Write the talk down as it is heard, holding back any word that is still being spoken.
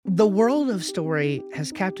The world of story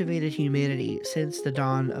has captivated humanity since the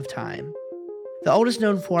dawn of time. The oldest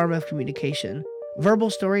known form of communication, verbal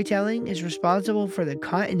storytelling is responsible for the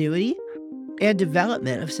continuity and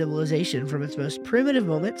development of civilization from its most primitive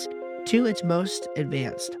moments to its most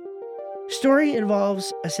advanced. Story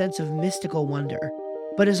involves a sense of mystical wonder,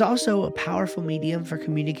 but is also a powerful medium for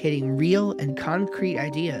communicating real and concrete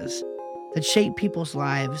ideas that shape people's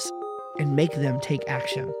lives and make them take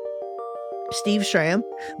action. Steve Schramm,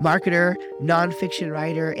 marketer, nonfiction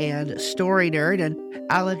writer, and story nerd, and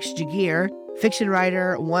Alex Jagir, fiction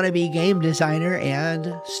writer, wannabe game designer,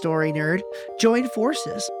 and story nerd, join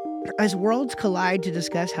forces as worlds collide to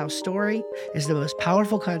discuss how story is the most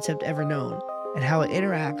powerful concept ever known and how it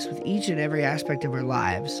interacts with each and every aspect of our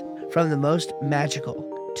lives, from the most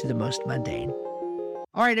magical to the most mundane.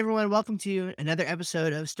 All right, everyone, welcome to another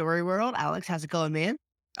episode of Story World. Alex, how's it going, man?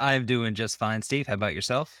 I'm doing just fine, Steve. How about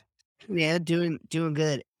yourself? Yeah, doing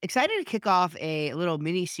good. Excited to kick off a little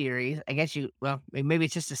mini series. I guess maybe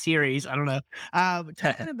it's just a series. I don't know.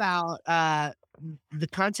 Talking about the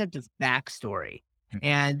concept of backstory,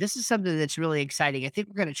 and this is something that's really exciting. I think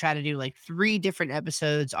we're going to try to do like three different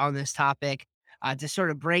episodes on this topic. To sort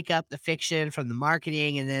of break up the fiction from the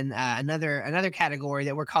marketing, and then another category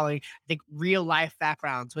that we're calling, I think, real life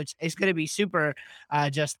backgrounds, which is going to be super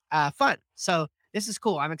just fun. So this is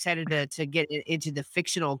cool. I'm excited to get into the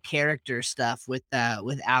fictional character stuff with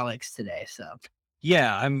Alex today. So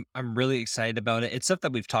Yeah, I'm really excited about it. It's stuff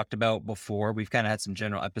that we've talked about before. We've kind of had some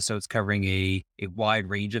general episodes covering a wide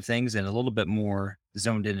range of things and a little bit more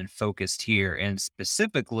zoned in and focused here, and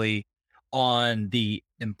specifically on the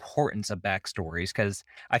importance of backstories. Because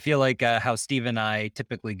I feel like how Steve and I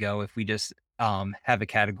typically go, if we just have a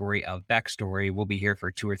category of backstory, we'll be here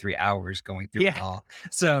for 2 or 3 hours going through it yeah, all.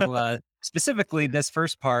 So specifically, this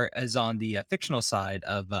first part is on the fictional side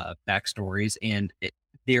of backstories, and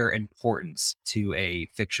their importance to a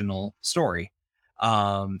fictional story.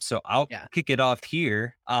 So I'll yeah, kick it off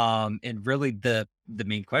here. And really the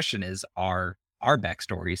main question is, are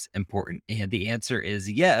backstories important? And the answer is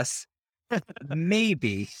yes,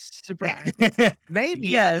 maybe. surprise. Maybe.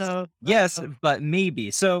 Yes, Uh-oh. yes, Uh-oh. but maybe.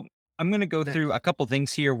 So I'm gonna go Okay. through a couple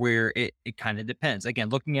things here where it kind of depends. Again,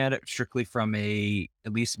 looking at it strictly from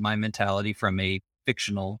at least my mentality from a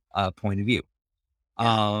fictional point of view.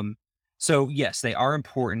 Yeah. Um, so yes, they are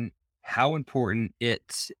important. How important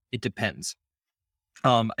it depends.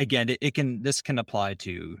 Again, it can this can apply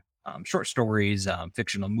to short stories,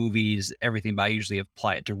 fictional movies, everything. But I usually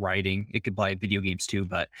apply it to writing. It could apply to video games too,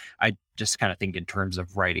 but I just kind of think in terms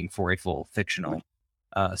of writing for a full fictional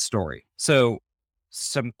story. So,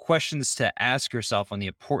 some questions to ask yourself on the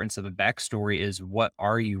importance of a backstory is, what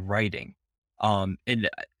are you writing? And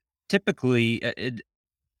typically,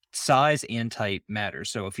 size and type matters.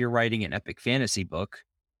 So if you're writing an epic fantasy book,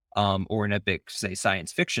 or an epic, say,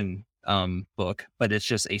 science fiction book, but it's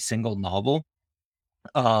just a single novel,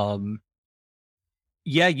 um,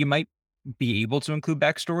 yeah, you might be able to include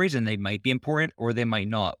backstories, and they might be important, or they might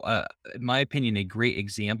not. In my opinion, a great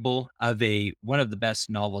example of a one of the best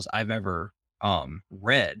novels I've ever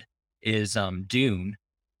read is Dune,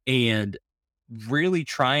 and really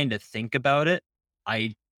trying to think about it.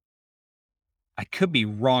 I I could be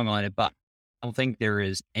wrong on it, but I don't think there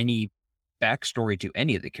is any backstory to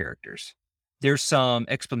any of the characters. There's some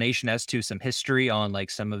explanation as to some history on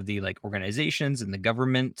like some of the like organizations and the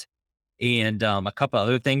government and a couple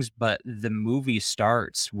other things, but the movie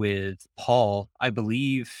starts with Paul, I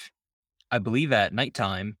believe at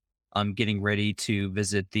nighttime, getting ready to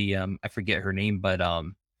visit the I forget her name, but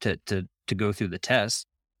to go through the test,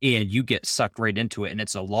 and you get sucked right into it, and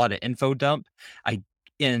it's a lot of info dump. I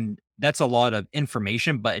and that's a lot of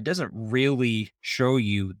information, but it doesn't really show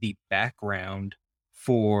you the background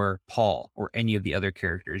for Paul or any of the other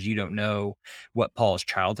characters. You don't know what Paul's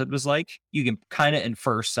childhood was like. You can kind of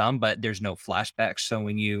infer some, but there's no flashbacks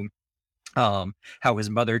showing you how his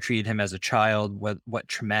mother treated him as a child, what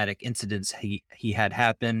traumatic incidents he had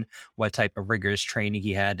happen, what type of rigorous training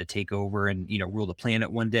he had to take over and rule the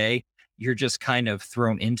planet one day. You're just kind of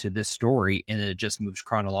thrown into this story, and it just moves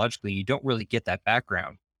chronologically. You don't really get that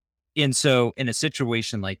background, and so in a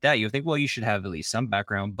situation like that, you think, well, you should have at least some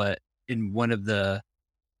background. But in one of the,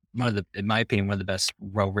 in my opinion, one of the best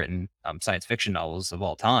well written science fiction novels of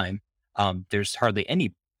all time, there's hardly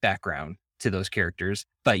any background to those characters,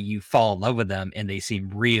 but you fall in love with them and they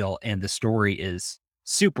seem real, and the story is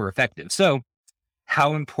super effective. So,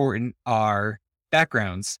 how important are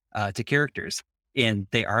backgrounds to characters? And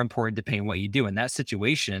they are important depending on what you do. In that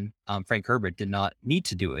situation, Frank Herbert did not need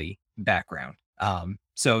to do a background.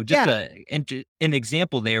 So just Yeah. an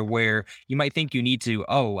example there where you might think you need to,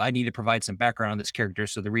 oh, I need to provide some background on this character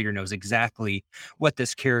so the reader knows exactly what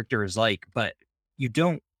this character is like, but you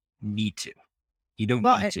don't need to. You don't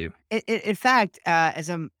Well, need to. in fact, as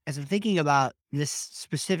I'm thinking about this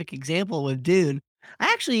specific example with Dune,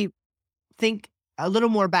 I actually think a little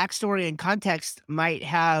more backstory and context might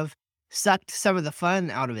have sucked some of the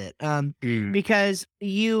fun out of it. Mm, Because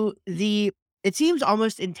it seems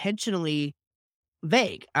almost intentionally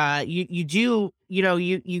vague. You do,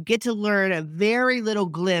 you get to learn a very little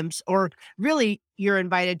glimpse, or really, you're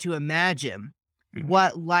invited to imagine mhm,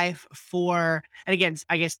 what life for, and again,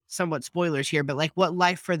 I guess somewhat spoilers here, but like what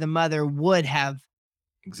life for the mother would have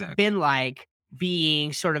exactly. been like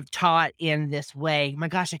being sort of taught in this way. My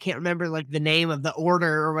gosh, I can't remember like the name of the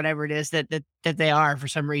order or whatever it is that they are for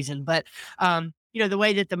some reason. But the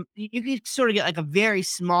way that you can sort of get like a very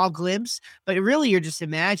small glimpse, but really you're just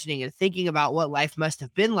imagining and thinking about what life must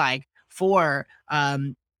have been like for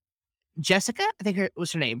Jessica, I think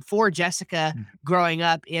was her name, for Jessica Mhm. growing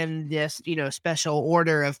up in this, special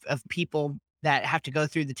order of people that have to go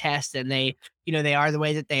through the test, and they are the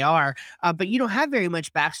way that they are. But you don't have very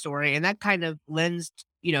much backstory, and that kind of lends,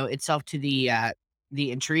 itself to the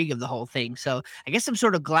intrigue of the whole thing. So I guess I'm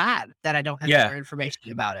sort of glad that I don't have Yeah, more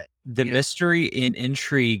information about it. the You know? mystery and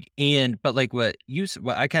intrigue, and but like what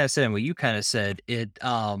I kind of said and what you kind of said,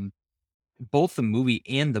 both the movie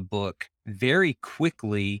and the book very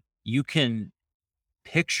quickly you can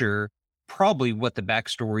picture probably what the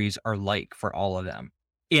backstories are like for all of them.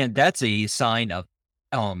 And that's a sign of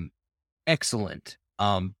um excellent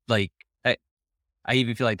like I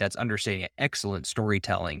even feel like that's understating it. Excellent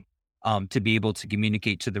storytelling, to be able to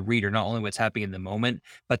communicate to the reader not only what's happening in the moment,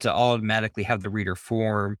 but to automatically have the reader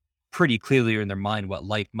form pretty clearly in their mind what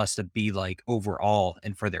life must have be like overall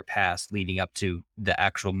and for their past leading up to the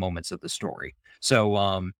actual moments of the story.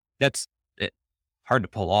 So that's it, hard to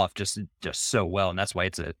pull off just so well, and that's why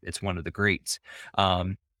it's one of the greats.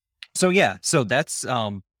 Um, so yeah, so that's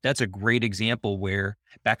a great example where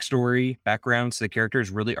backgrounds to the characters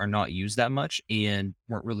really are not used that much and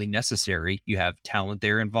weren't really necessary. You have talent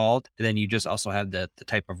there involved, and then you just also have the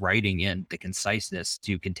type of writing and the conciseness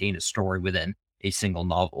to contain a story within a single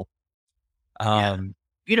novel. Yeah, Um,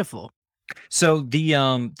 beautiful. so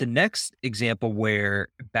the next example where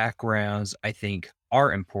backgrounds I think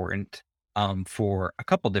are important for a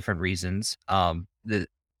couple different reasons.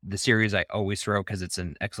 The series I always throw because it's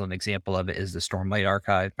an excellent example of it is the Stormlight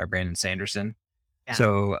Archive by Brandon Sanderson. Yeah,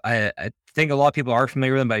 So I think a lot of people are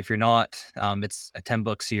familiar with him, but if you're not, it's a 10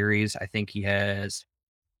 book series. I think he has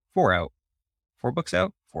four out, 4 books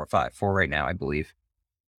out, 4 or 5, 4 right now, I believe.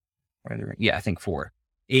 Yeah, I think 4.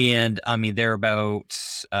 And, I mean, they're about,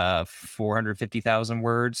 450,000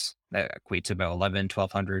 words. That equates to about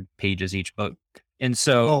 1,100 pages each book. And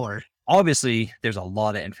so, Lord. obviously, there's a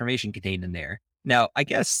lot of information contained in there. Now, I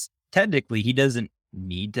guess, technically, he doesn't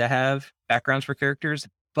need to have backgrounds for characters,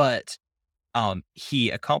 but, he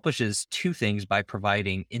accomplishes 2 things by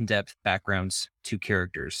providing in-depth backgrounds to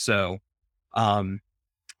characters. So, um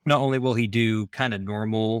not only will he do kind of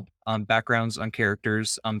normal backgrounds on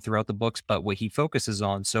characters throughout the books, but what he focuses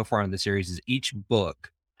on so far in the series is each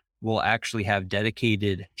book will actually have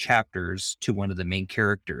dedicated chapters to one of the main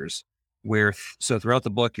characters. So throughout the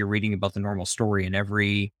book, you're reading about the normal story, and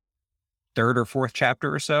every third or fourth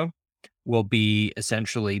chapter or so will be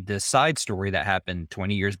essentially this side story that happened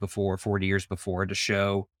 20 years before, 40 years before to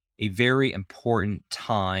show a very important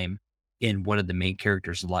time in one of the main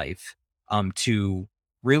characters' life. To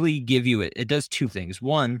really give you it does 2 things.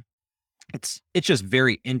 One, it's just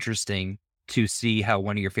very interesting to see how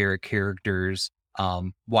one of your favorite characters,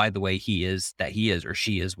 why the way he is that he is or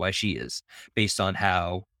she is why she is based on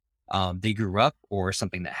how they grew up or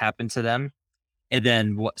something that happened to them. And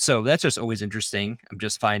then what so that's just always interesting. I'm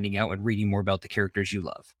just finding out and reading more about the characters you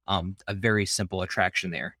love. A very simple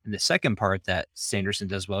attraction there. And the second part that Sanderson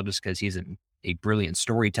does well, just because he's a brilliant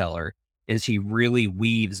storyteller, is he really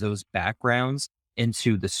weaves those backgrounds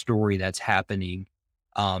into the story that's happening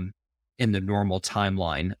um, in the normal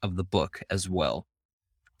timeline of the book as well.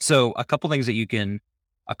 So a couple things that you can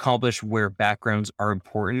accomplish where backgrounds are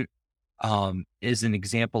important is an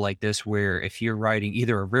example like this where if you're writing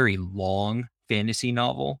either a very long fantasy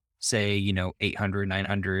novel, say, 800,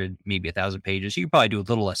 900, maybe 1,000 pages, you can probably do a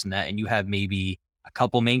little less than that. And you have maybe a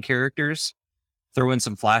couple main characters, throw in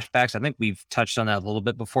some flashbacks. I think we've touched on that a little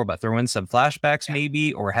bit before, but throw in some flashbacks Yeah,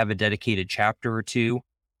 maybe, or have a dedicated chapter or two.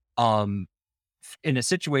 Um, in a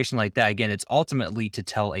situation like that, again, it's ultimately to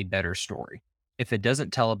tell a better story. If it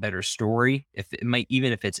doesn't tell a better story, if it might,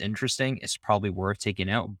 even if it's interesting, it's probably worth taking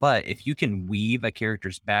out. But if you can weave a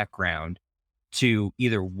character's background to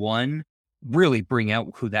either one, really bring out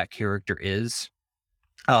who that character is.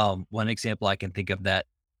 One example I can think of that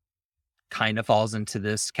kind of falls into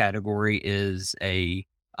this category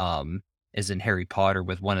um is in Harry Potter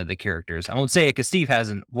with one of the characters. I won't say it because Steve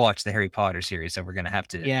hasn't watched the Harry Potter series, so we're gonna have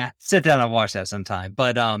to Yeah. sit down and watch that sometime.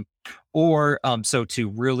 But so to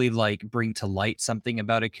really like bring to light something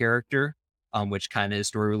about a character, which kind of is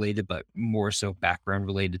story related, but more so background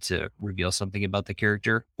related to reveal something about the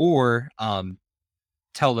character, or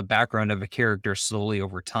tell the background of a character slowly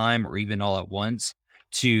over time or even all at once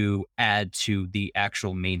to add to the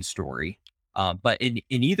actual main story. But in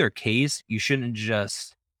either case, you shouldn't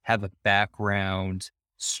just have a background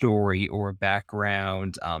story or a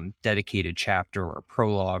background dedicated chapter or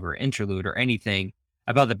prologue or interlude or anything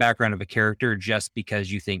about the background of a character just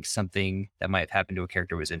because you think something that might have happened to a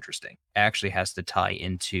character was interesting. It actually has to tie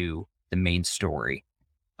into the main story.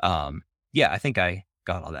 Um, yeah, I think I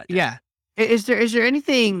got all that down. Yeah. Is there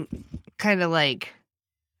anything kinda like,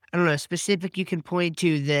 I don't know, specific you can point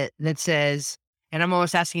to that says, and I'm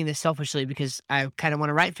almost asking this selfishly because I kinda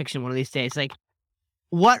wanna write fiction one of these days, like,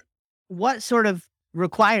 what what sort of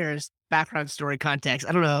requires background story context?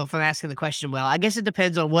 I don't know if I'm asking the question well. I guess it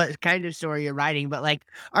depends on what kind of story you're writing, but, like,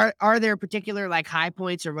 are there particular, like, high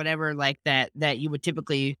points or whatever, like, that you would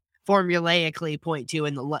typically formulaically point to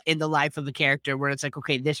in the life of the character where it's like,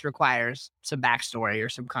 "Okay, this requires some backstory or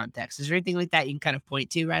some context." Is there anything like that you can kind of point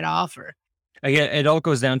to right off or Again, it all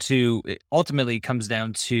goes down to it ultimately comes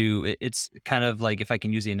down to it's kind of like if I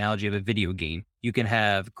can use the analogy of a video game. You can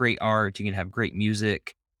have great art, you can have great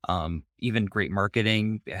music, even great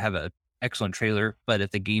marketing, have a excellent trailer, but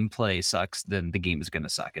if the gameplay sucks, then the game is going to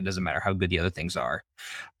suck. It doesn't matter how good the other things are.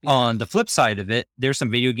 Yeah. On the flip side of it, there's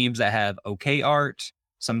some video games that have okay art,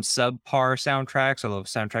 some subpar soundtracks, although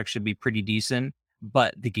soundtracks should be pretty decent,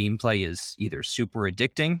 but the gameplay is either super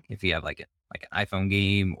addicting if you have like an iPhone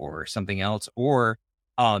game or something else, or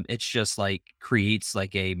it's just like creates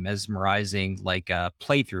like a mesmerizing like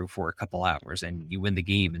playthrough for a couple hours and you win the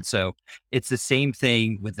game. And so it's the same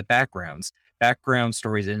thing with the backgrounds. Background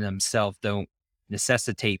stories in themselves don't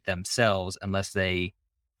necessitate themselves unless they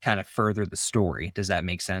kind of further the story. Does that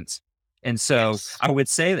make sense? And so Yes. I would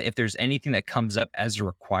say that if there's anything that comes up as a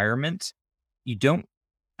requirement, you don't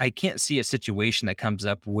I can't see a situation that comes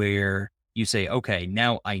up where you say, okay,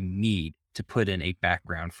 now I need to put in a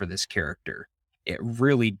background for this character. It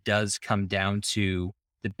really does come down to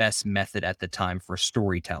the best method at the time for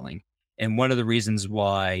storytelling. And one of the reasons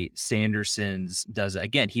why Sanderson's does it,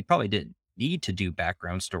 again, he probably didn't need to do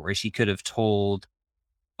background stories. He could have told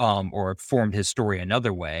or formed his story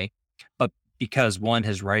another way. But because one,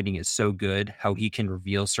 his writing is so good, how he can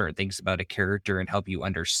reveal certain things about a character and help you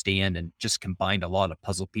understand and just combine a lot of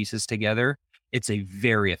puzzle pieces together, it's a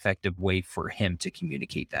very effective way for him to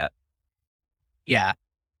communicate that. Yeah.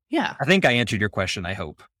 Yeah. I think I answered your question, I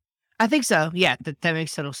hope. I think so. Yeah, that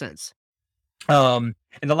makes total sense. And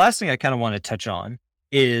the last thing I kind of want to touch on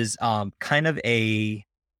is kind of a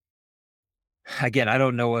again, I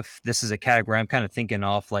don't know if this is a category. I'm kind of thinking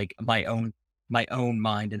off like my own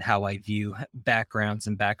mind and how I view backgrounds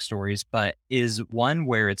and backstories, but is one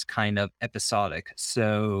where it's kind of episodic.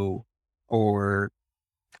 So, or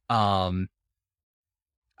um,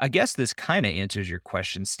 I guess this kind of answers your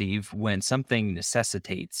question, Steve, when something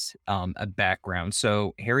necessitates a background.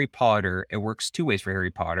 So, Harry Potter, it works two ways for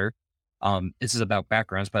Harry Potter. This is about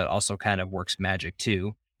backgrounds, but it also kind of works magic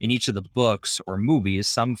too. In each of the books or movies,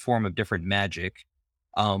 some form of different magic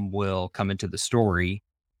will come into the story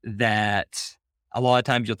that a lot of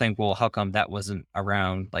times you'll think, well, how come that wasn't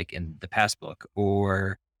around like in the past book?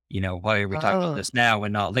 Or, why are we talking about Oh, this now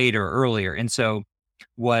and not later or earlier? And so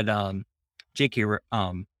what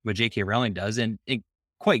what J.K. Rowling does, and it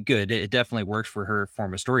quite good. It definitely works for her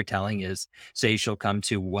form of storytelling. Is say she'll come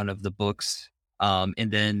to one of the books, and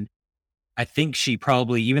then I think she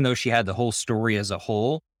probably, even though she had the whole story as a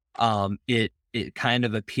whole, it kind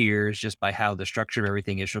of appears just by how the structure of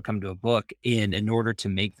everything is. She'll come to a book, and in order to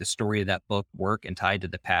make the story of that book work and tied to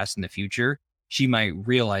the past and the future, she might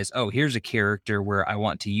realize, oh, here's a character where I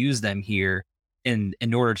want to use them here. And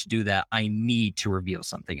in order to do that, I need to reveal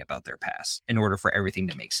something about their past in order for everything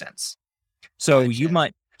to make sense. So you gotcha.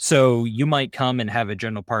 might so you might come and have a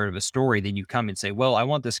general part of a story, then you come and say, "Well, I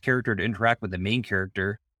want this character to interact with the main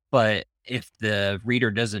character," but if the reader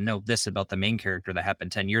doesn't know this about the main character that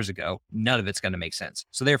happened 10 years ago, none of it's going to make sense.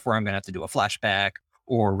 So therefore, I'm going to have to do a flashback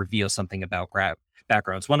or reveal something about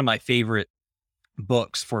backgrounds. One of my favorite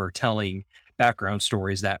books for telling background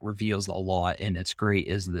stories that reveals a lot and it's great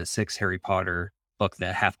is the sixth Harry Potter book,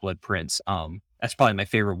 The Half Blood Prince. That's probably my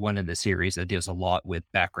favorite one in the series that deals a lot with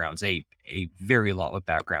backgrounds, a very lot with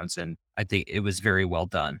backgrounds. And I think it was very well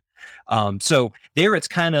done. So there it's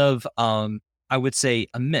kind of I would say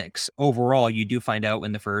a mix. Overall, you do find out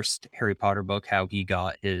in the first Harry Potter book how he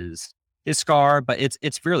got his scar, but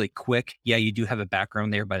it's really quick. Yeah, you do have a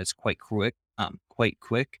background there, but it's quite quick. Quite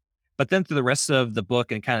quick. But then through the rest of the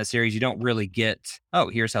book and kind of series, you don't really get, oh,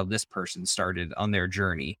 here's how this person started on their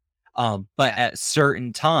journey. But Yeah. at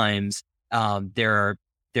certain times, there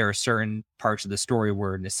are certain parts of the story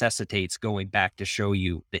where it necessitates going back to show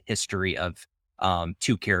you the history of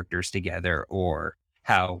two characters together or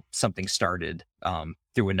how something started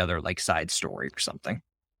through another like side story or something.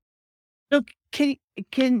 So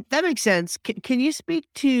can that makes sense. Can you speak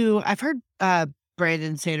to I've heard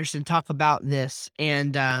Brandon Sanderson talk about this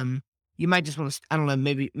and you might just want to I don't know,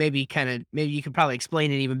 maybe kind of maybe you could probably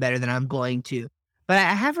explain it even better than I'm going to. But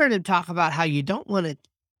I have heard him talk about how you don't want to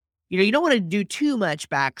you don't wanna do too much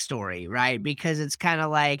backstory, right? Because it's kinda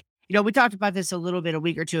like we talked about this a little bit a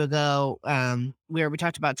week or 2 ago, where we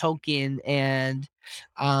talked about Tolkien and,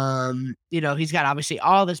 he's got obviously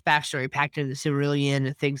all this backstory packed into the Silmarillion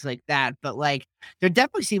and things like that, but, like, there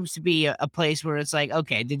definitely seems to be a place where it's like,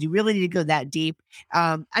 "Okay, did you really need to go that deep?"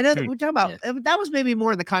 I know that Hmm. we're talking about Yeah. that was maybe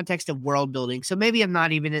more in the context of world building, so maybe I'm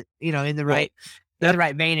not even Well, in the that's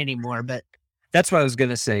right vein anymore, but that's what I was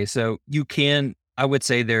gonna say. So you can, I would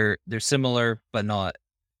say they're similar, but not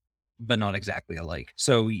exactly alike.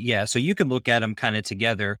 So yeah, so you can look at them kind of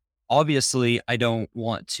together. Obviously, I don't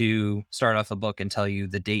want to start off a book and tell you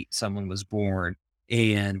the date someone was born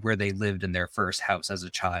and where they lived in their first house as a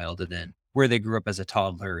child and then where they grew up as a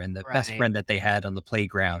toddler and the best right. friend that they had on the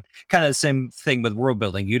playground. Kind of the same thing with world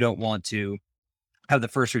building. You don't want to have the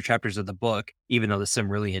first 3 chapters of the book, even though the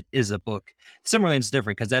Silmarillion is a book. Silmarillion's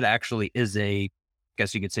different because that actually is a,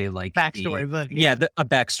 guess you could say like Backstory book, yeah, yeah. a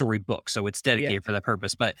backstory book. So it's Yeah. dedicated for that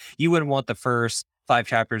purpose. But you wouldn't want the first 5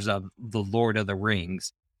 chapters of The Lord of the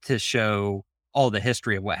Rings to show all the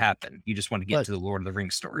history of what happened. You just want to get Look, to the Lord of the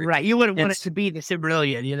Rings story. right, you wouldn't want it It's to be the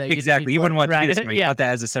Silmarillion, you'd exactly. You want wouldn't want it to be this right, way. You yeah, want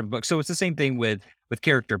that as a separate book. So it's the same thing with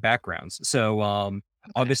character backgrounds. So okay,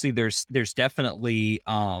 obviously there's definitely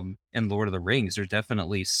in Lord of the Rings, there's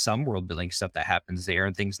definitely some world building stuff that happens there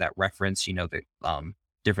and things that reference, the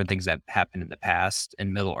different things that happened in the past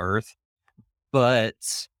in Middle Earth.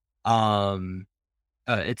 But um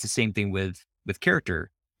it's the same thing with character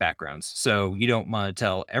backgrounds. So you don't want to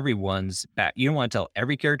tell everyone's back. You don't want to tell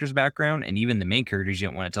every character's background, and even the main characters, you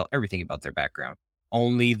don't want to tell everything about their background.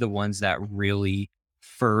 Only the ones that really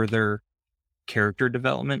further character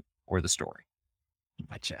development or the story.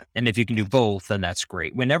 gotcha, And if you can do gotcha. both, then that's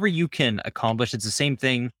great. Whenever you can accomplish, it's the same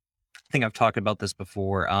thing. I think I've talked about this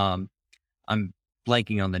before. I'm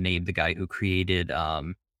blanking on the name. The guy who created, I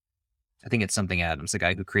think it's something Adams. The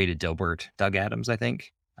guy who created Dilbert, Doug Adams. I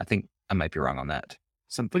think I might be wrong on that.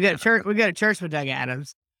 Something. We go to church with Doug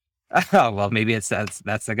Adams. Oh, well, maybe that's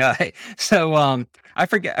the guy. So, I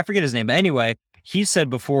forget his name, but anyway, he said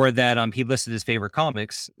before that, he listed his favorite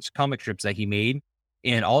comic strips that he made,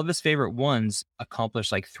 and all of his favorite ones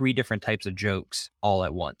accomplished, like, 3 different types of jokes all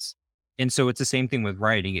at once. And so it's the same thing with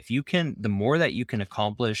writing. If you can the more that you can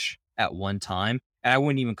accomplish at one time, and I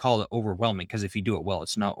wouldn't even call it overwhelming because if you do it well,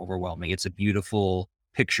 it's not overwhelming. It's a beautiful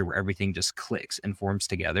picture where everything just clicks and forms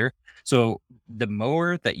together. So, the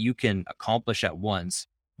more that you can accomplish at once,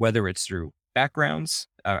 whether it's through backgrounds,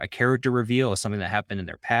 a character reveal of something that happened in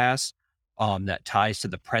their past, that ties to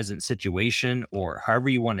the present situation, or however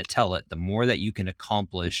you want to tell it, the more that you can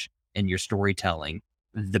accomplish in your storytelling,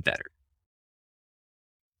 the better.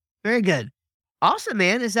 Very good. Awesome,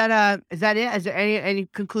 man. Is that it? Is there any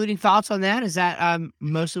concluding thoughts on that? Is that,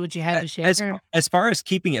 mostly what you had to As share? as far as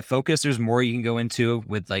keeping it focused, there's more you can go into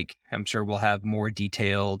with like I'm sure we'll have more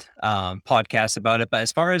detailed podcasts about it. But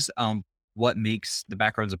as far as what makes the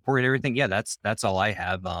backgrounds important, and everything, yeah, that's all I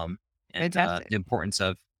have. And Fantastic. the importance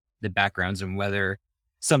of the backgrounds and whether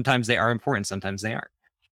sometimes they are important, sometimes they aren't.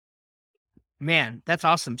 Man, that's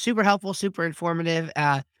awesome. Super helpful, super informative.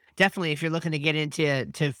 Definitely if you're looking to get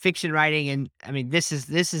into fiction writing and I mean this is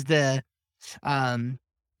the um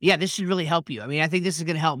yeah, this should really help you. I mean, I think this is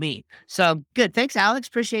gonna help me. So good. Thanks, Alex.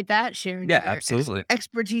 Appreciate that. Sharing Yeah, your absolutely.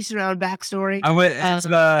 expertise around backstory. I would as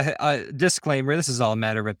Um a disclaimer, this is all a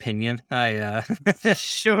matter of opinion.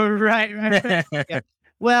 sure, right. Yeah.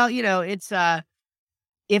 Well, it's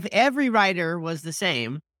if every writer was the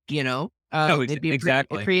same, No, it'd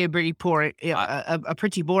exactly. create a pretty boring, a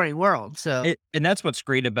pretty boring world. So And that's what's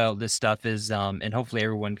great about this stuff is, and hopefully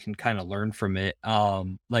everyone can kind of learn from it.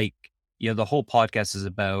 Like, the whole podcast is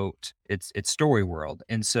about it's story world.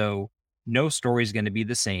 And so no story is going to be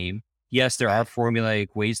the same. Yes, there are right,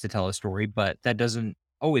 formulaic ways to tell a story, but that doesn't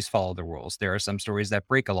always follow the rules. There are some stories that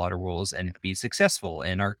break a lot of rules and be successful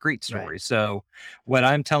and are great Right. stories. So what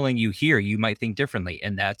I'm telling you here, you might think differently,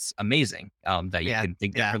 and that's amazing. That you Yeah. can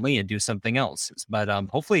think Yeah. differently and do something else. But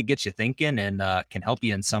hopefully it gets you thinking and can help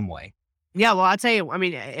you in some way. Yeah, well, I'll tell you, I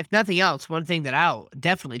mean, if nothing else, one thing that I'll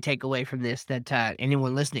definitely take away from this that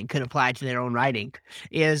anyone listening could apply to their own writing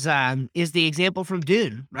is the example from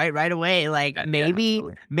Dune, right? Right away, like Yeah,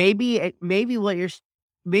 absolutely. maybe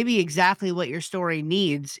exactly what your story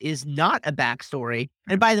needs is not a backstory.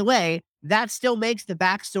 And by the way, that still makes the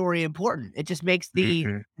backstory important. It just makes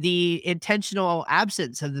Mhm. the intentional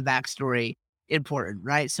absence of the backstory important,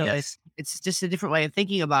 right? So Yes. it's just a different way of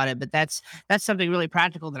thinking about it, but that's something really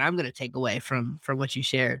practical that I'm gonna take away from what you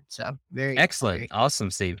shared. So very, Excellent. very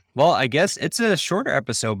Awesome, Steve. Well, I guess it's a shorter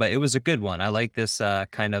episode, but it was a good one. I like this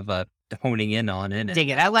kind of honing in on it. And dig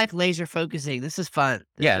it. I like laser focusing. This is fun.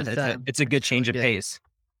 yeah, it's a good It's really change of good. pace.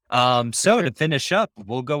 For So sure. to finish up,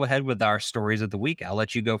 we'll go ahead with our stories of the week. I'll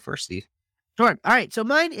let you go first, Steve. Sure. All right. So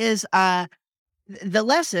mine is the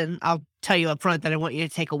lesson I'll tell you up front that I want you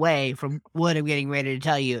to take away from what I'm getting ready to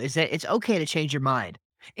tell you is that it's okay to change your mind.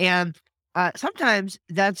 And sometimes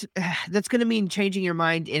that's gonna mean changing your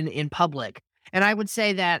mind in public. And I would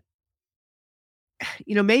say that,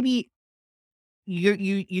 maybe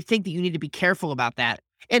you think that you need to be careful about that,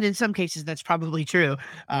 and in some cases, that's probably true,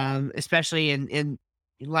 especially in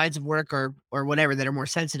lines of work or whatever that are more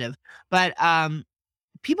sensitive. But,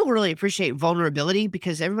 people really appreciate vulnerability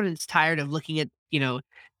because everyone is tired of looking at,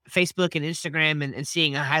 Facebook and Instagram and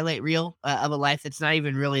seeing a highlight reel, of a life that's not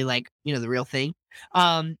even really like, the real thing.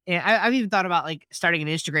 And I've even thought about like starting an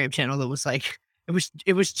Instagram channel that was like,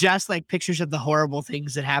 it was just like pictures of the horrible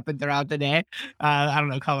things that happened throughout the day. I don't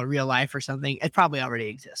know, call it real life or something. It probably already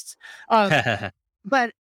exists. Um,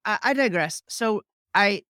 but I digress. So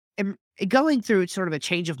I am going through sort of a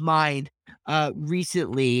change of mind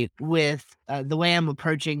recently with the way I'm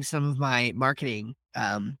approaching some of my marketing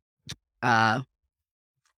uh,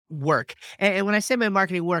 work. And when I say my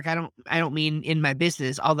marketing work, I don't mean in my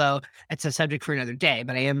business, although it's a subject for another day.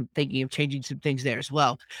 But I am thinking of changing some things there as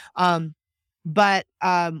well. Um, but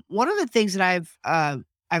one of the things that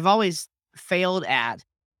I've always failed at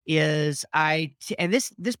is and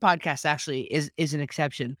this podcast actually is an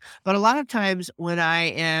exception, but a lot of times when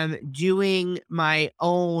I am doing my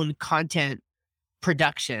own content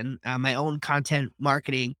production, my own content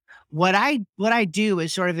marketing, what I do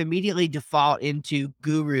is sort of immediately default into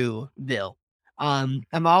Guruville. I'm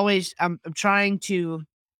trying to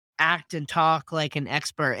act and talk like an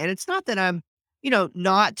expert. And it's not that I'm,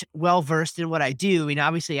 not well versed in what I do. I mean,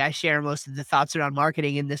 obviously, I share most of the thoughts around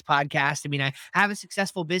marketing in this podcast. I mean, I have a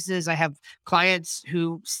successful business. I have clients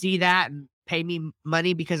who see that and pay me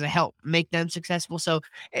money because I help make them successful. So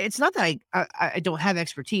it's not that I don't have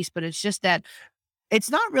expertise, but it's just that it's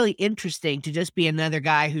not really interesting to just be another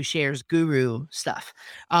guy who shares guru stuff,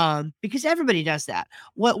 because everybody does that.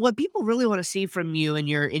 What people really want to see from you in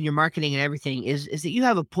your marketing and everything is that you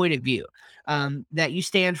have a point of view, that you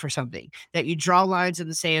stand for something, that you draw lines in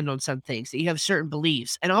the sand on some things, that you have certain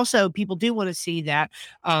beliefs, and also people do want to see that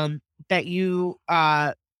that you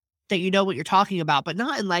know what you're talking about, but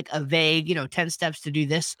not in like a vague, 10 steps to do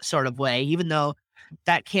this sort of way, even though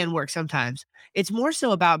that can work sometimes. It's more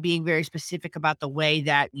so about being very specific about the way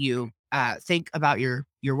that you think about your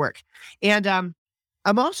work. And I'm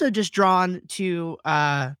also just drawn to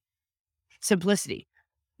simplicity.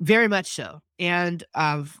 Very much so. And,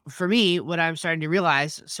 for me, what I'm starting to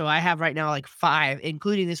realize, so I have right now like 5,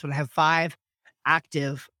 including this one, I have 5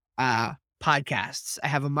 active, podcasts. I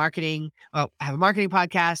have a marketing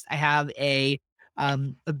podcast. I have a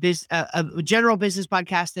general business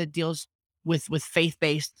podcast that deals with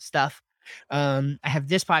faith-based stuff. I have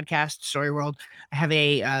this podcast, Story World. I have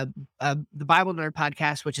the Bible Nerd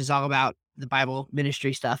podcast, which is all about the Bible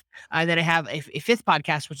ministry stuff. And then I have a 5th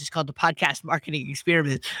podcast, which is called the Podcast Marketing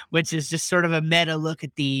Experiment, which is just sort of a meta look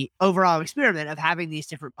at the overall experiment of having these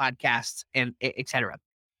different podcasts and et cetera.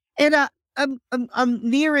 And I'm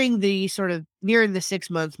nearing the 6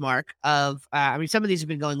 month mark of I mean some of these have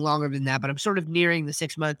been going longer than that, but I'm sort of nearing the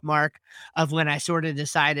 6 month mark of when I sort of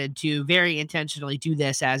decided to very intentionally do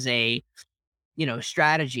this as a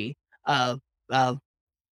strategy of of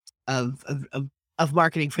of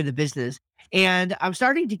marketing for the business. And I'm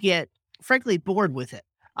starting to get frankly bored with it.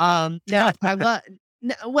 Now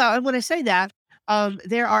well, and when I say that,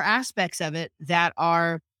 there are aspects of it that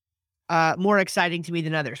are more exciting to me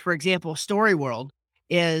than others. For example, Story World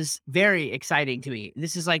is very exciting to me.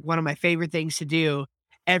 This is like one of my favorite things to do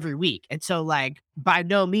every week. And so like by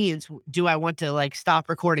no means do I want to like stop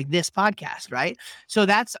recording this podcast, right? So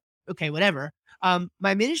that's okay, whatever.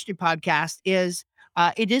 My ministry podcast is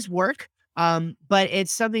It is work, but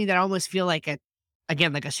it's something that I almost feel like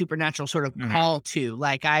again, like a supernatural sort of Mhm. call to.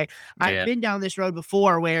 Like I've Yeah. been down this road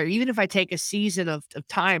before where even if I take a season of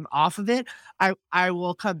time off of it, I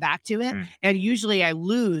will come back to it. Mm. And usually I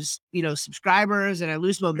lose, subscribers and I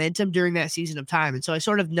lose momentum during that season of time. And so I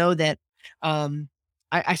sort of know that um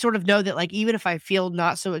I sort of know that like even if I feel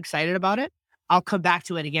not so excited about it, I'll come back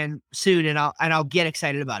to it again soon and I'll get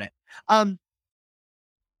excited about it. Um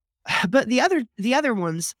but the other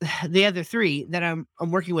ones, the other 3 that I'm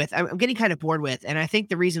working with, I'm getting kind of bored with, and I think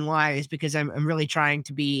the reason why is because I'm really trying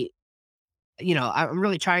to be, I'm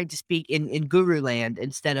really trying to speak in guru land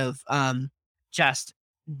instead of, just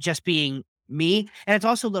just being me, and it's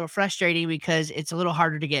also a little frustrating because it's a little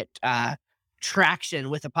harder to get,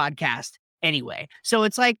 traction with a podcast anyway. So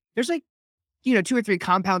it's like there's like, 2 or 3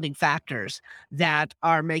 compounding factors that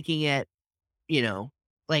are making it, you know,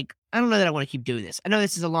 like, I don't know that I wanna keep doing this. I know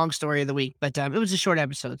this is a long story of the week, but, it was a short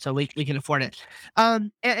episode, so we can afford it.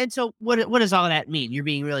 And so what does all that mean? You're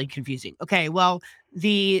being really confusing. Okay, well,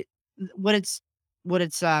 the what it's what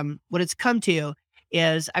it's come to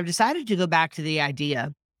is I've decided to go back to the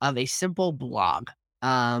idea of a simple blog,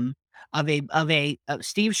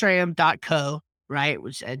 steveshram.co, right?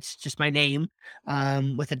 Which it's just my name,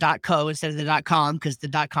 with a .co instead of the .com because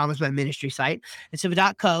the .com is my ministry site. And so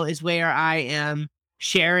the .co is where I am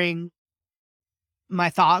sharing my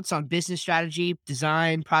thoughts on business strategy,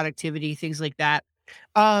 design, productivity, things like that.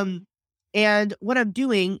 Um, and what I'm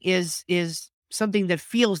doing is something that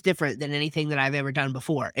feels different than anything that I've ever done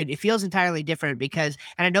before. And it feels entirely different because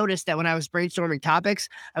and I noticed that when I was brainstorming topics,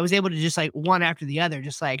 I was able to just like one after the other,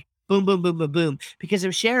 just like boom, boom, boom, boom, boom. Because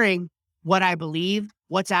I'm sharing what I believe,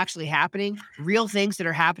 what's actually happening, real things that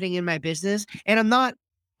are happening in my business. And I'm not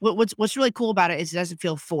what's really cool about it is it doesn't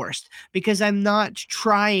feel forced because I'm not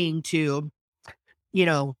trying to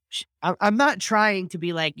I'm not trying to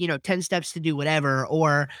be like, 10 steps to do whatever,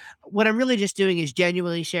 or what I'm really just doing is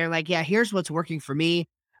genuinely sharing, like, yeah, here's what's working for me.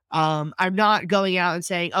 I'm not going out and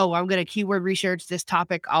saying, oh, I'm going to keyword research this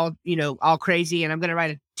topic all crazy, and I'm going to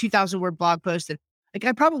write a 2,000 word blog post. And like,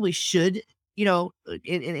 I probably should,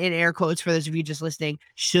 in air quotes for those of you just listening,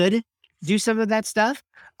 should do some of that stuff.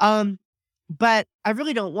 Um, but I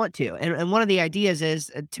really don't want to. And one of the ideas is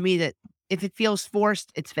to me that if it feels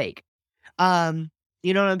forced, it's fake. um,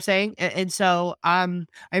 you know what I'm saying? And so I'm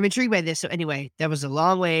intrigued by this. So anyway, that was a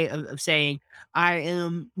long way of saying I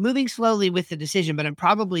am moving slowly with the decision, but I'm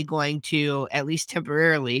probably going to at least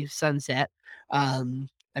temporarily sunset. I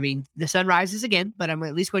mean, the sun rises again, but I'm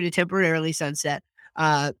at least going to temporarily sunset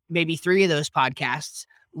maybe 3 of those podcasts,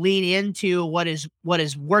 lean into what is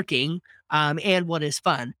working and what is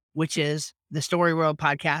fun, which is the Story World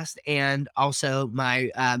podcast and also my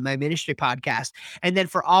ministry podcast. And then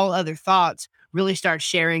for all other thoughts, really start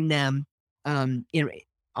sharing them in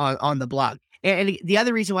on the blog. And the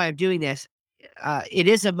other reason why I'm doing this, it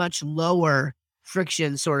is a much lower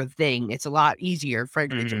friction sort of thing. It's a lot easier,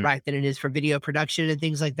 frankly, to Mhm. write than it is for video production and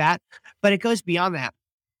things like that. But it goes beyond that.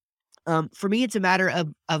 For me, it's a matter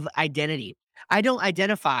of identity. I don't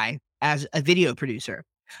identify as a video producer.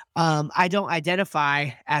 I don't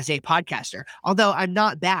identify as a podcaster, although I'm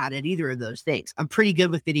not bad at either of those things. I'm pretty good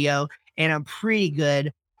with video and I'm pretty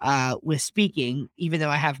good with speaking, even though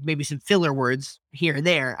I have maybe some filler words here and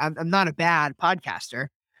there. I'm not a bad podcaster.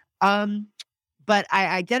 Um, but I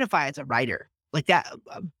identify as a writer like that.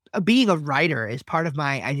 Being a writer is part of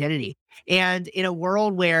my identity. And in a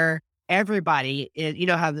world where everybody,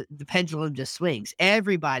 how the pendulum just swings,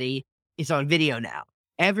 everybody is on video now.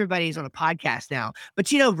 Everybody's on a podcast now.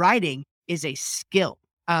 But writing is a skill.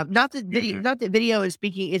 Mhm. Not that video and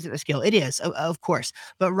speaking isn't a skill. It is, of course,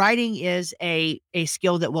 but writing is a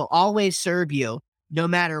skill that will always serve you no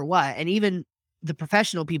matter what. And even the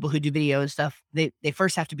professional people who do video and stuff, they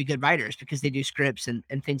first have to be good writers because they do scripts and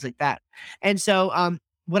things like that. And so,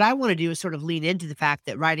 what I want to do is sort of lean into the fact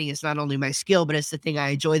that writing is not only my skill, but it's the thing I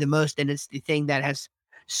enjoy the most, and it's the thing that has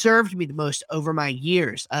served me the most over my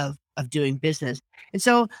years of doing business. And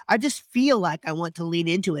so I just feel like I want to lean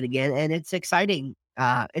into it again, and it's exciting.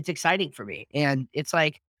 It's exciting for me, and it's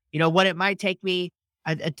like what it might take me.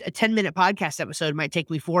 A 10-minute podcast episode might take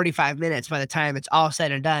me 45 minutes by the time it's all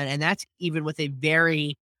said and done. And that's even with a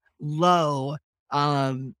very low,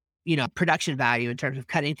 production value in terms of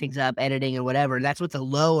cutting things up, editing, and whatever. That's with a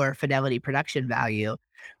lower fidelity production value.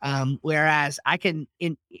 Whereas I can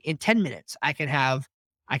in 10 minutes, I can have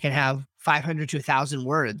 500 to 1,000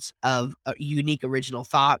 words of unique original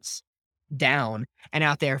thoughts down and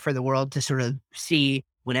out there for the world to sort of see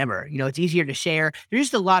whenever. It's easier to share. There's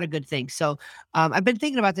just a lot of good things. So I've been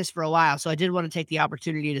thinking about this for a while. So I did want to take the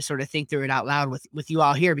opportunity to sort of think through it out loud with you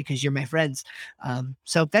all here because you're my friends.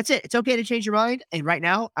 So that's it. It's okay to change your mind. And right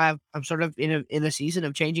now I'm sort of in a season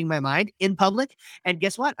of changing my mind in public. And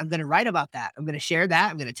guess what? I'm going to write about that. I'm going to share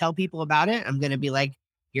that. I'm going to tell people about it. I'm going to be like,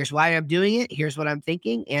 here's why I'm doing it. Here's what I'm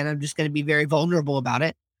thinking. And I'm just going to be very vulnerable about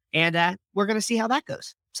it. And we're going to see how that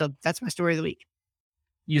goes. So that's my story of the week.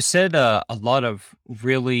 You said a lot of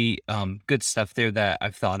really good stuff there that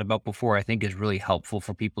I've thought about before. I think is really helpful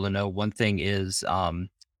for people to know. One thing is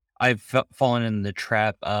I've fallen in the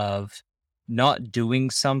trap of not doing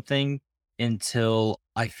something until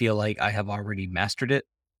I feel like I have already mastered it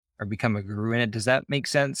or become a guru in it. Does that make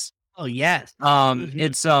sense? Oh, yes. Mhm.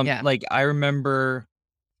 It's Yeah. like I remember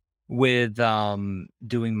with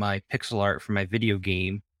doing my pixel art for my video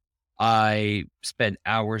game. I spent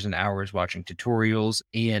hours and hours watching tutorials,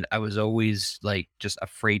 and I was always, like, just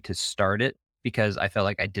afraid to start it because I felt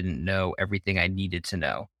like I didn't know everything I needed to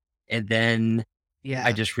know. And then I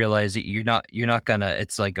Yeah. just realized that you're not gonna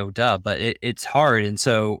it's like, "Oh, duh," but it's hard, and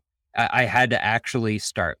so I had to actually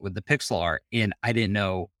start with the pixel art, and I didn't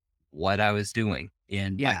know what I was doing,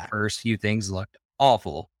 and my Yeah. first few things looked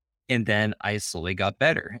awful, and then I slowly got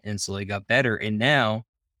better and slowly got better, and now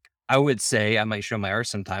I would say I might show my art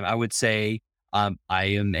sometime. I would say, I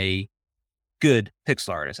am a good pixel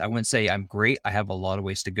artist. I wouldn't say I'm great. I have a lot of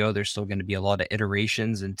ways to go. There's still gonna be a lot of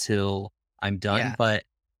iterations until I'm done, Yeah. but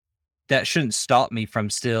that shouldn't stop me from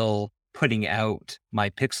still putting out my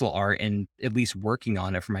pixel art and at least working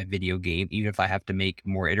on it for my video game, even if I have to make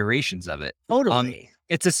more iterations of it. Um, Totally.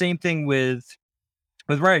 it's the same thing with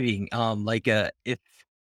writing. If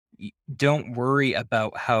don't worry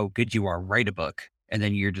about how good you are. Write a book, and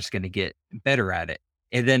then you're just going to get better at it.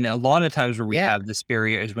 And then a lot of times where we Yeah. have this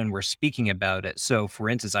barrier is when we're speaking about it. So, for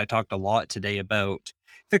instance, I talked a lot today about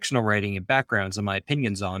fictional writing and backgrounds and my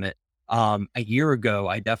opinions on it. A year ago,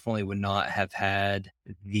 I definitely would not have had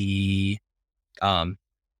the um,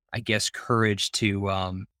 I guess, courage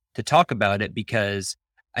to talk about it because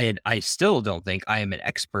I still don't think I am an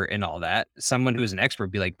expert in all that. Someone who is an expert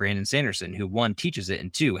would be like Brandon Sanderson, who one teaches it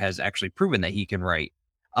and two has actually proven that he can write.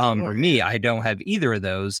 For Sure. me, I don't have either of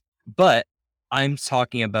those, but I'm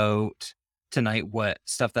talking about tonight what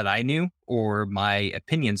stuff that I knew or my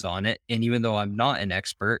opinions on it. And even though I'm not an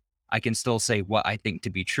expert, I can still say what I think to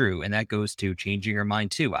be true. And that goes to changing your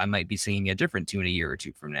mind too. I might be singing a different tune a year or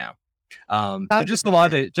two from now. So just a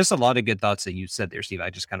lot 100%. of just a lot of good thoughts that you said there, Steve. I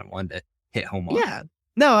just kind of wanted to hit home on. Yeah.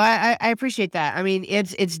 No, I appreciate that. I mean,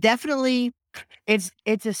 it's definitely it's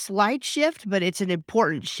a slight shift, but it's an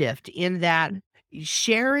important shift in that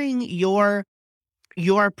sharing your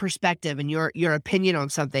perspective and your opinion on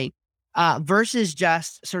something, versus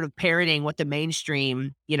just sort of parroting what the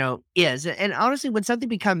mainstream, is. And honestly, when something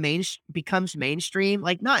becomes mainstream,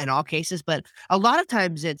 like not in all cases, but a lot of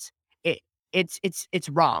times it it's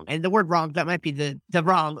wrong. And the word wrong, that might be the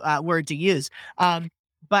wrong word to use.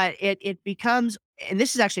 But it becomes, and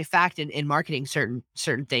this is actually a fact in marketing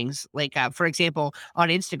certain things. Like for example, on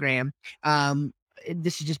Instagram,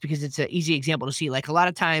 this is just because it's an easy example to see. Like a lot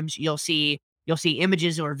of times you'll see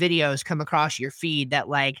images or videos come across your feed that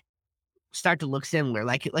like start to look similar.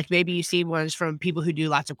 Like maybe you see ones from people who do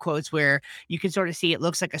lots of quotes where you can sort of see it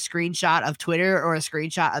looks like a screenshot of Twitter or a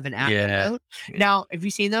screenshot of an Apple Yeah. note. Now, have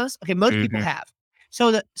you seen those? Okay, most people Mhm. have.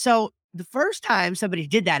 So the first time somebody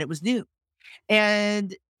did that, it was new.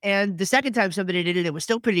 And and the second time somebody did it, it was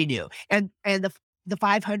still pretty new. And the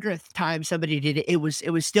 500th time somebody did it, it was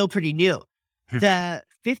still pretty new. The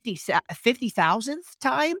 50,000th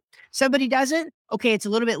time somebody does it, okay, it's a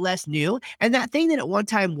little bit less new, and that thing that at one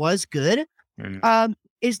time was good, Mhm.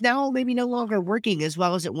 is now maybe no longer working as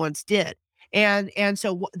well as it once did. And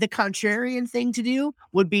so the contrarian thing to do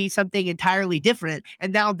would be something entirely different,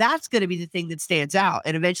 and now that's going to be the thing that stands out,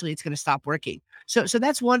 and eventually it's going to stop working. So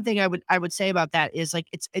that's one thing I would say about that is like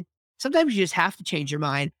sometimes you just have to change your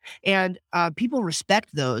mind, and people respect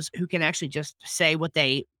those who can actually just say what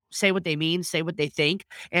they mean, say what they think,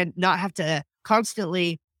 and not have to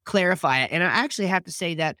constantly clarify it. And I actually have to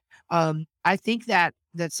say that I think that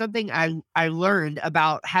that's something I learned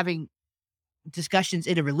about having discussions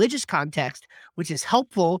in a religious context, which is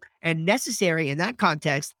helpful and necessary in that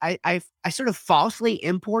context. I sort of falsely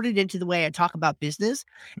imported into the way I talk about business,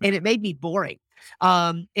 and it made me boring.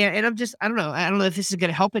 And I don't know if this is going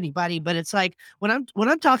to help anybody, but it's like when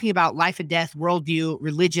I'm talking about life and death, worldview,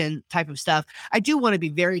 religion type of stuff, I do want to be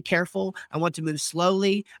very careful. I want to move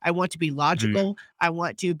slowly. I want to be Mhm. logical. I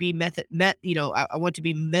want to be I want to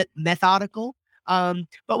be methodical.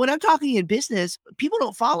 But when I'm talking in business, people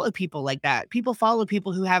don't follow people like that. People follow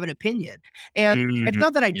people who have an opinion. And it's Mhm.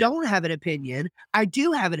 not that I Yeah. don't have an opinion. I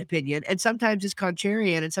do have an opinion. And sometimes it's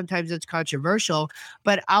contrarian and sometimes it's controversial.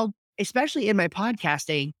 But especially in my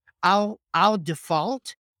podcasting, I'll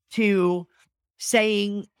default to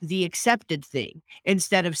saying the accepted thing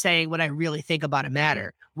instead of saying what I really think about a Mhm.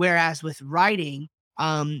 matter. Whereas with writing,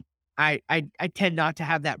 um, I tend not to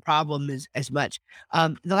have that problem as much.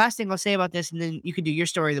 The last thing I'll say about this, and then you can do your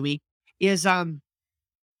story of the week, is one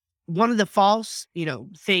of the false,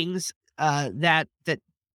 things that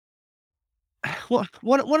well,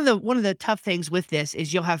 one of the tough things with this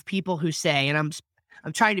is you'll have people who say, and I'm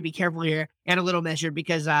trying to be careful here and a little measured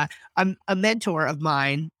because I'm a mentor of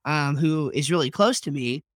mine who is really close to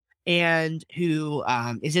me and who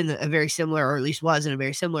is in a very similar, or at least was in a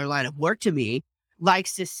very similar line of work to me,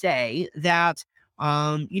 likes to say that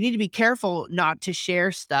you need to be careful not to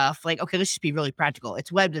share stuff like, okay, let's just be really practical.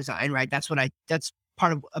 It's web design, right? That's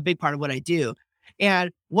part of a big part of what I do.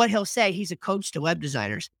 And what he'll say, he's a coach to web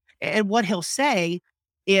designers, and what he'll say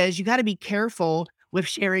is you gotta be careful with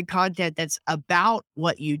sharing content that's about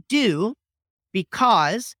what you do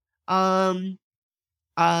because, um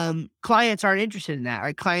clients aren't interested in that,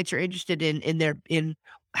 right? Clients are interested in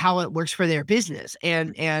how it works for their business.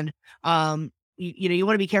 You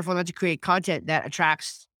want to be careful not to create content that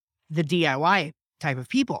attracts the DIY type of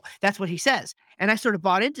people. That's what he says. And I sort of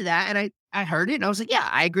bought into that and I heard it and I was like, yeah,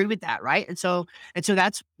 I agree with that, right? And so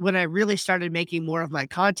that's when I really started making more of my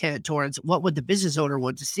content towards what would the business owner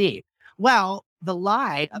want to see. Well, the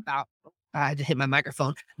lie about I had to hit my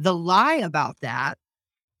microphone. The lie about that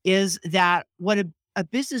is that what a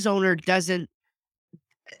business owner doesn't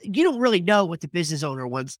you don't really know what the business owner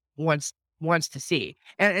wants to see.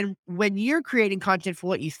 And when you're creating content for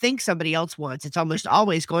what you think somebody else wants, it's almost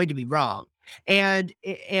always going to be wrong. And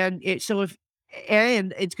it so if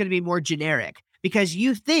and it's going to be more generic because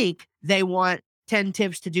you think they want 10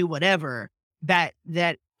 tips to do whatever that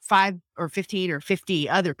 5 or 15 or 50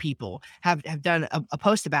 other people have done a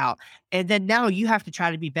post about, and then now you have to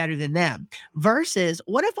try to be better than them versus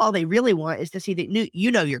what if all they really want is to see that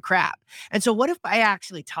you know your crap. And so, what if by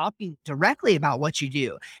actually talking directly about what you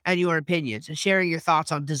do and your opinions and sharing your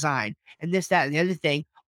thoughts on design and this, that, and the other thing,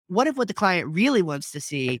 what if what the client really wants to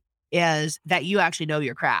see is that you actually know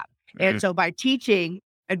your crap? And Mhm. so, by teaching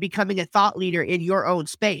and becoming a thought leader in your own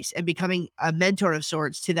space and becoming a mentor of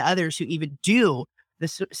sorts to the others who even do the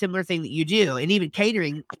similar thing that you do, and even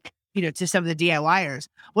catering, to some of the DIYers.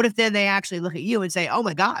 What if then they actually look at you and say, "Oh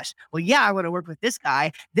my gosh, well, yeah, I want to work with this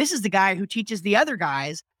guy. This is the guy who teaches the other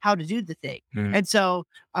guys how to do the thing." Mhm. And so,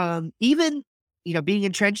 even being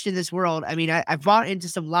entrenched in this world, I mean, I've bought into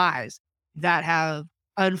some lies that have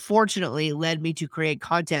unfortunately led me to create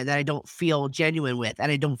content that I don't feel genuine with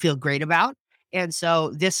and I don't feel great about. And so,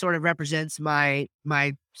 this sort of represents my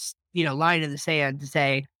line in the sand to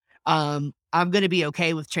say, I'm going to be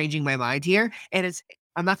okay with changing my mind here, and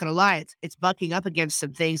I'm not gonna lie, it's bucking up against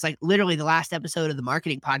some things, like, literally the last episode of the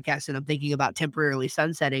marketing podcast, and I'm thinking about temporarily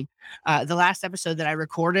sunsetting. The last episode that I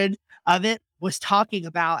recorded of it was talking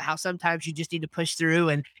about how sometimes you just need to push through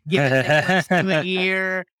and give it 6 months to a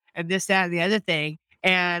year and this, that, and the other thing,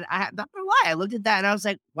 and I'm not gonna lie, I looked at that and I was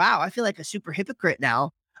like, "Wow, I feel like a super hypocrite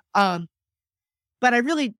now." Um, but I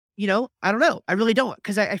really, I don't know. I really don't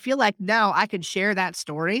because I feel like now I can share that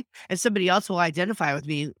story and somebody else will identify with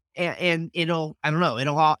me and it'll, I don't know,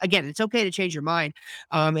 it'll all, again, it's okay to change your mind.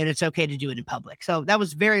 And it's okay to do it in public. So that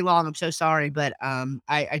was very long. I'm so sorry, but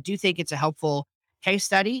I do think it's a helpful case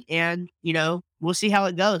study and, we'll see how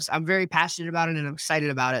it goes. I'm very passionate about it and I'm excited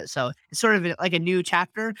about it. So it's sort of like a new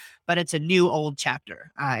chapter, but it's a new old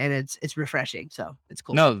chapter. And it's refreshing. So it's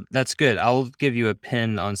cool. No, that's good. I'll give you a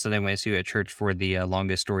pin on Sunday when I see you at church for the,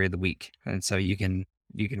 longest story of the week, and so you can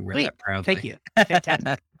wear Sweet. that Thank proudly. you.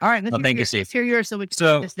 Fantastic. All right, Well, thank you, Steve. let's hear yours so we can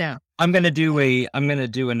break So, this down. I'm gonna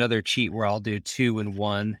do another cheat where I'll do 2 in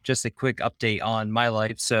 1. Just a quick update on my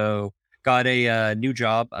life. So, got a, new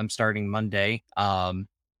job. I'm starting Monday, and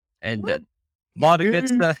Woo. a lot of good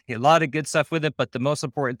Mm, stuff a lot of good stuff with it, but the most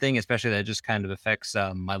important thing, especially that just kind of affects,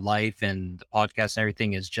 my life and the podcast and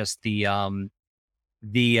everything is just the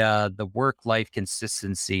work life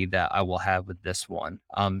consistency that I will have with this one.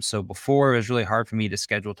 So before it was really hard for me to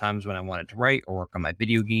schedule times when I wanted to write or work on my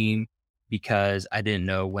video game because I didn't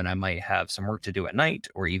know when I might have some work to do at night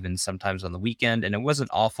or even sometimes on the weekend. And it wasn't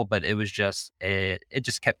awful, but it was just it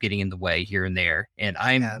just kept getting in the way here and there. And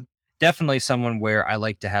I'm yeah. definitely someone where I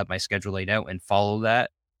like to have my schedule laid out and follow that.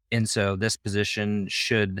 And so this position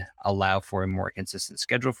should allow for a more consistent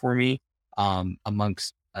schedule for me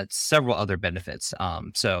amongst several other benefits.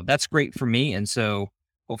 So that's great for me. And so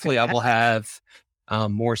hopefully I will have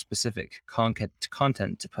more specific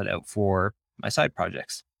content to put out for my side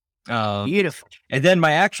projects. Um, Beautiful. and then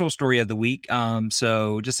my actual story of the week.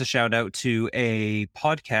 So just a shout out to a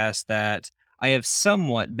podcast that I have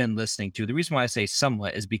somewhat been listening to. The reason why I say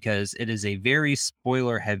somewhat is because it is a very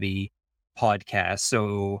spoiler heavy podcast.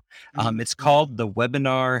 So it's Mhm. called the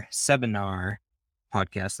Webinar Seminar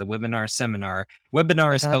podcast, the Webinar Seminar.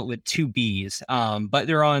 Webinar is Uh-huh. spelled with two B's, but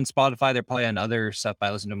they're on Spotify. They're probably on other stuff.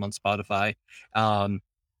 I listen to them on Spotify. Um,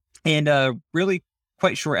 and really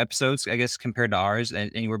quite short episodes, I guess, compared to ours,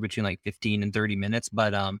 anywhere between like 15 and 30 minutes.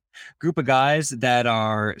 But group of guys that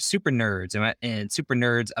are super nerds and super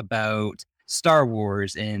nerds about Star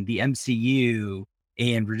Wars and the MCU.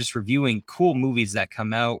 And we're just reviewing cool movies that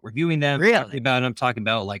come out, reviewing them, Really? talking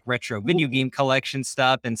about like retro video Ooh. game collection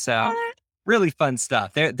stuff. And so really fun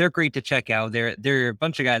stuff. They're great to check out. They're a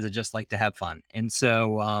bunch of guys that just like to have fun. And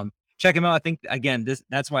so check them out. I think again,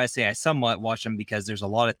 that's why I say I somewhat watch them, because there's a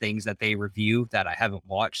lot of things that they review that I haven't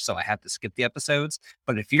watched, so I have to skip the episodes.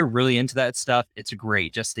 But if you're really into that stuff, it's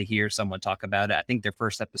great just to hear someone talk about it. I think their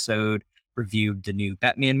first episode reviewed the new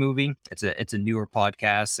Batman movie. It's a newer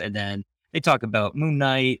podcast, and then they talk about Moon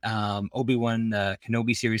Knight, Obi-Wan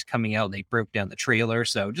Kenobi series coming out. They broke down the trailer,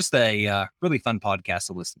 so just a really fun podcast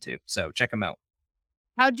to listen to. So check them out.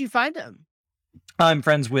 How'd you find them? I'm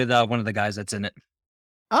friends with one of the guys that's in it.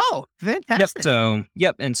 Oh, Yep. fantastic. So,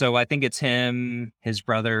 yep. And so I think it's him, his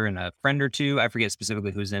brother, and a friend or two. I forget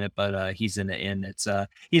specifically who's in it, but he's in it. And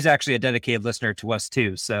he's actually a dedicated listener to us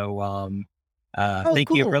too. So, Oh, thank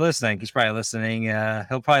you for cool. listening. He's probably listening.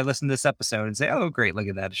 He'll probably listen to this episode and say, "Oh, great. Look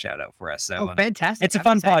at that. A shout out for us." So, Oh, fantastic. it's a I'm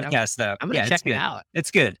fun excited. podcast though. I'm gonna Yeah, it's check it good. out.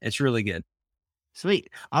 It's good. It's really good. Sweet.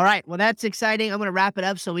 All right. Well, that's exciting. I'm going to wrap it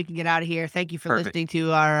up so we can get out of here. Thank you for Perfect. listening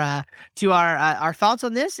to our thoughts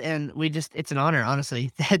on this, and it's an honor,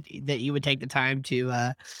 honestly, that you would take the time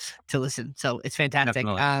to listen. So it's fantastic.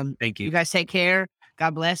 Definitely. Thank you. You guys take care.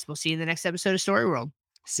 God bless. We'll see you in the next episode of Story World.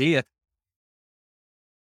 See ya.